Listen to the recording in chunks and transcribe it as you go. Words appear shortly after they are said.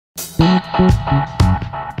Okay,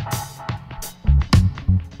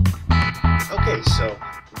 so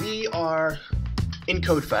we are in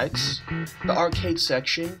CodeFights, the arcade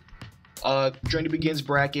section, join the begins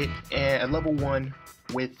bracket, and at level 1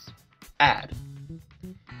 with add.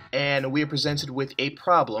 And we are presented with a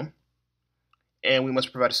problem, and we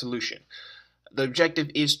must provide a solution. The objective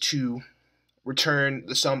is to return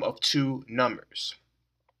the sum of two numbers.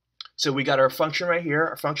 So we got our function right here,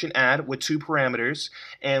 our function add with two parameters,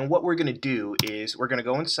 and what we're going to do is we're going to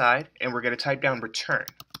go inside and we're going to type down return,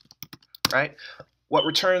 right? What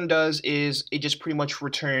return does is it just pretty much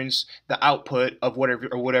returns the output of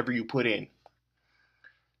whatever you put in.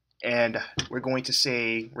 And we're going to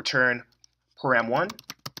say return param1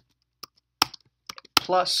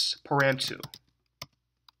 plus param2.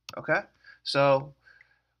 Okay? So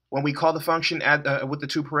when we call the function add with the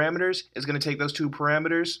two parameters, it's going to take those two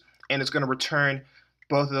parameters and it's going to return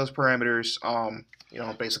both of those parameters,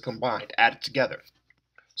 basically combined, added together.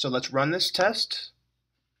 So let's run this test,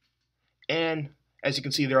 and as you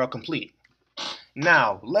can see, they're all complete.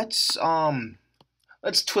 Now let's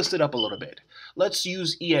twist it up a little bit. Let's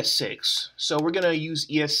use ES6. So we're going to use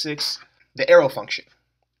ES6, the arrow function.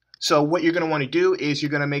 So what you're going to want to do is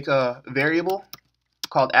you're going to make a variable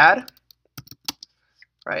called add,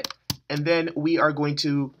 right? And then we are going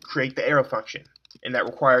to create the arrow function, and that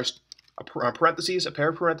requires a pair of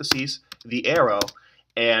parentheses, the arrow,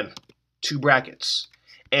 and two brackets.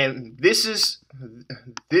 And this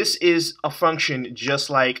is a function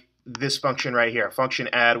just like this function right here, function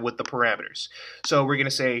add with the parameters. So we're going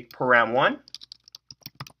to say param1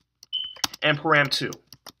 and param2.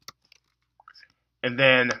 And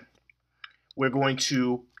then we're going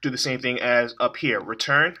to do the same thing as up here,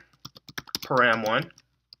 return param1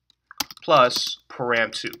 plus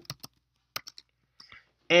param2.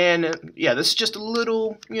 And yeah, this is just a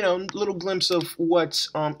little glimpse of what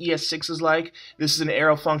ES6 is like. This is an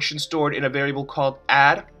arrow function stored in a variable called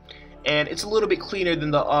add, and it's a little bit cleaner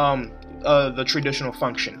than the traditional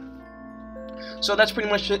function. So that's pretty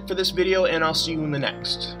much it for this video, and I'll see you in the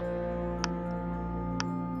next.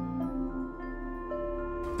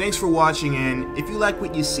 Thanks for watching, and if you like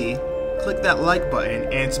what you see, click that like button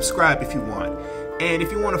and subscribe if you want. And if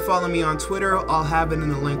you want to follow me on Twitter, I'll have it in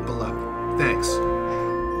the link below. Thanks.